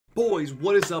Boys,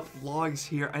 what is up? Logz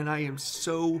here, and I am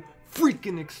so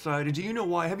freaking excited. Do you know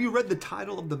why? Have you read the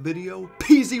title of the video?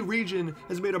 PZ Region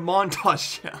has made a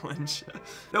montage challenge.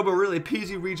 No, but really,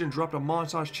 PZ Region dropped a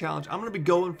montage challenge. I'm going to be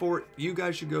going for it. You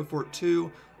guys should go for it too.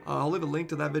 I'll leave a link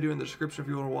to that video in the description if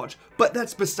you want to watch. But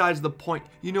that's besides the point.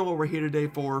 You know what we're here today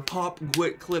for. Top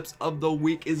GwidT Clips of the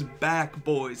Week is back,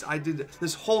 boys. I did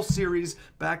this whole series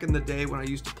back in the day when I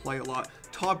used to play a lot.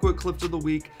 Top GwidT Clips of the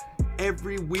Week.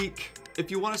 Every week. If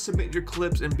you want to submit your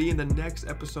clips and be in the next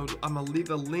episode, I'm going to leave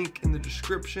a link in the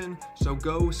description. So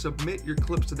go submit your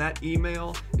clips to that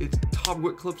email. It's Top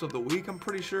GwidT Clips of the Week, I'm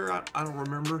pretty sure. I don't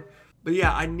remember. But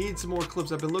yeah, I need some more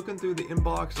clips. I've been looking through the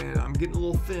inbox and I'm getting a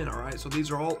little thin, alright? So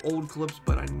these are all old clips,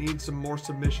 but I need some more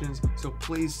submissions. So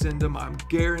please send them. I'm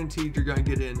guaranteed you're going to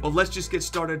get in. But let's just get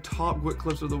started. Top GwidT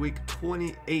Clips of the Week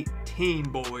 2018,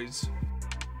 boys.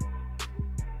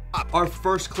 Our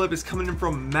first clip is coming in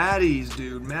from Maddie's,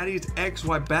 dude. Maddie's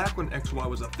XY, back when XY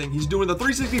was a thing. He's doing the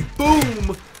 360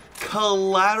 boom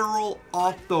collateral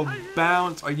off the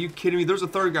bounce. Are you kidding me? There's a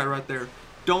third guy right there.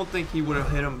 Don't think he would have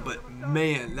hit him, but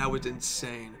man, that was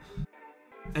insane.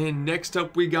 And next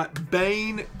up, we got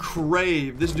Bane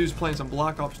Crave. This dude's playing some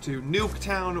Black Ops 2.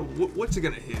 Nuketown. What's he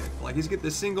gonna hit? Like, he's getting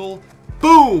the single.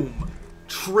 Boom!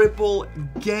 Triple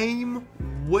game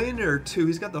winner too.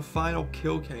 He's got the final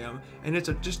kill cam, and it's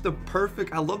just the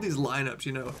perfect. I love these lineups,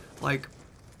 you know, like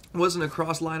it wasn't a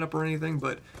cross lineup or anything,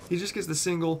 but he just gets the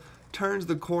single, turns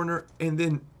the corner, and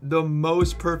then the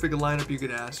most perfect lineup you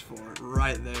could ask for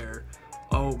right there.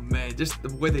 Oh man, just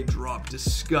the way they drop,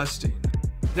 disgusting.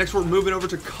 Next, we're moving over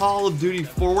to Call of Duty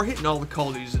 4. We're hitting all the Call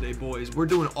of Duties today, boys. We're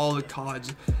doing all the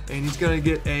CODs, and he's gonna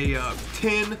get a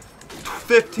 10,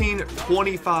 15,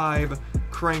 25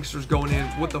 cranksters going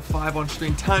in with the 5 on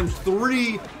screen times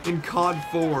 3 in COD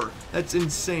 4. That's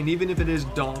insane. Even if it is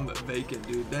Dom vacant,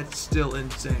 dude, that's still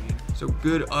insane. So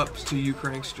good ups to you,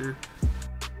 crankster.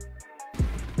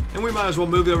 And we might as well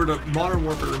move over to Modern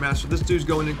Warfare Remastered. This dude's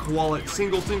going in koala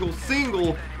single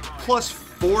plus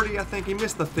 40. I think he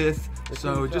missed the 5th.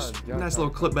 So just a nice little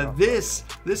clip. But this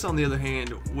on the other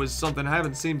hand was something I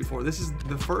haven't seen before. This is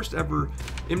the first ever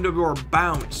MWR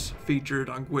bounce featured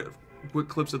on GwidT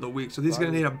Clips of the Week. So he's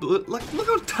gonna need a look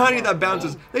how tiny that bounce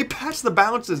is. They patched the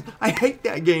bounces. I hate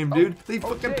that game, dude. They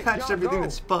fucking patched everything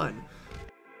that's fun.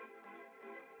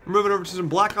 We're moving over to some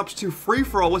Black Ops 2 free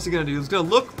for all. What's he gonna do? He's gonna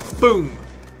look, boom,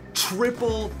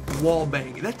 triple wall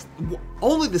bang. That's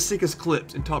only the sickest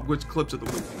clips in Top GwidT Clips of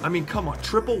the Week. I mean, come on,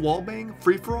 triple wall bang,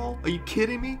 free for all? Are you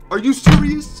kidding me? Are you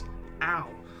serious? Ow.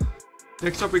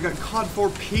 Next up, we got COD 4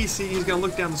 PC. He's gonna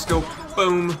look down the scope,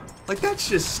 boom. Like, that's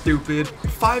just stupid.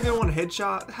 5-in-1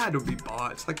 headshot, had to be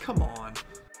bots. Like, come on.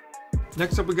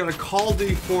 Next up, we got a Call of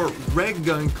Duty 4 red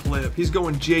gun clip. He's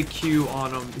going JQ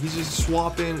on him. He's just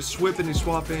swapping, and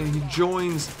swapping. He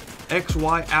joins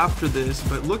XY after this,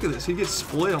 but look at this. He gets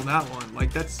split on that one.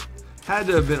 Like, that's had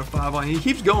to have been a 5-on. He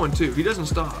keeps going too. He doesn't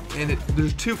stop. And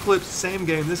there's 2 clips, same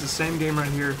game. This is same game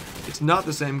right here. It's not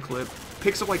the same clip.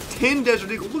 Picks up like 10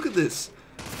 Desert Eagle. Look at this.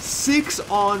 6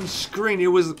 on screen. It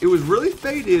was really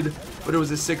faded, but it was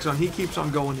a 6 on. He keeps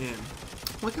on going in.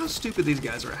 Look how stupid these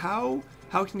guys are. How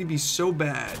can you be so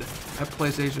bad at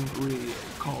PlayStation 3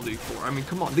 Call of Duty 4? I mean,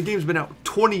 come on. The game's been out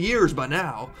 20 years by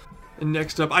now. And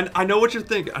next up, I know what you're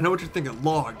thinking. I know what you're thinking.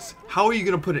 Logz. How are you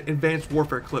gonna put an Advanced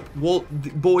Warfare clip? Well,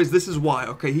 boys, this is why.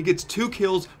 Okay, he gets 2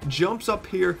 kills, jumps up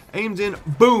here, aims in,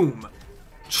 boom,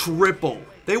 triple.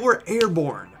 They were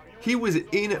airborne. He was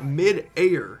in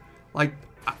mid-air. Like,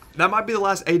 that might be the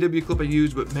last AW clip I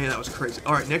used, but man, that was crazy.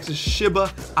 All right, next is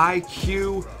Shiba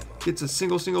IQ. Gets a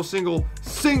single for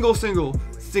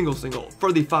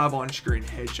the 5 on screen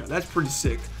headshot. That's pretty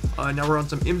sick. Now we're on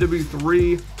some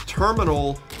MW3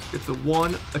 terminal. It's a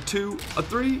 1, a 2, a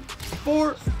 3, a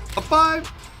 4, a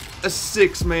 5, a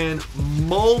 6 man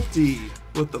multi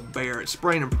with the Barrett,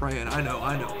 spraying and praying. I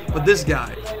know. But this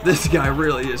guy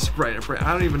really is spraying and praying.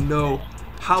 I don't even know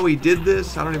how he did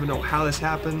this. I don't even know how this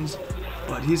happens.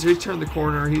 But he's turned the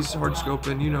corner. He's hard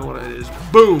scoping. You know what it is.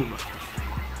 Boom.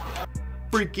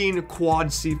 Freaking quad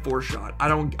C4 shot. I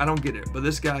don't get it. But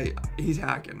this guy, he's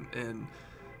hacking. And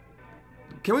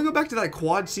can we go back to that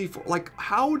quad C4? Like,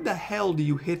 how the hell do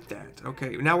you hit that?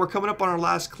 Okay, now we're coming up on our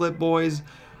last clip, boys.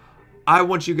 I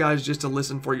want you guys just to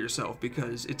listen for yourself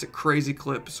because it's a crazy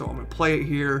clip. So I'm gonna play it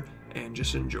here and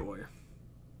just enjoy.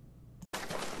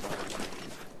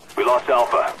 We lost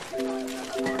Alpha.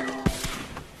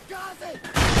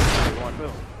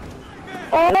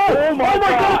 Oh my god,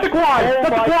 that's a quad! That's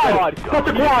a quad! That's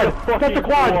a quad! That's a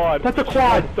quad! That's a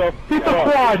quad! It's a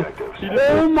quad!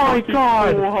 Oh my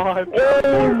god!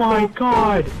 Oh my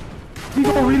god! He's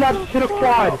gonna relapse, hit a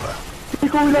quad! He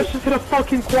going that shit to the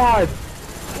fucking quad.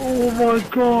 Oh my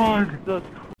god.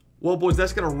 Well, boys,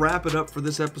 that's going to wrap it up for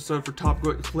this episode for Top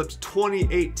GwidT Clips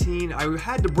 2018. I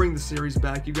had to bring the series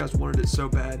back. You guys wanted it so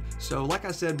bad. So, like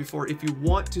I said before, if you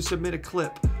want to submit a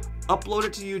clip, upload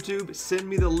it to YouTube, send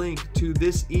me the link to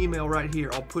this email right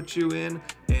here. I'll put you in,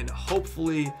 and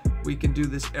hopefully we can do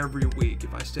this every week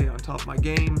if I stay on top of my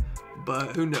game.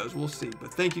 But who knows, we'll see.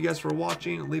 But thank you guys for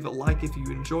watching. Leave a like if you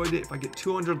enjoyed it. If I get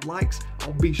 200 likes,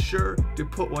 I'll be sure to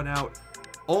put one out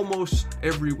almost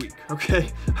every week, okay?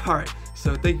 All right,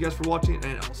 so thank you guys for watching,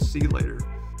 and I'll see you later.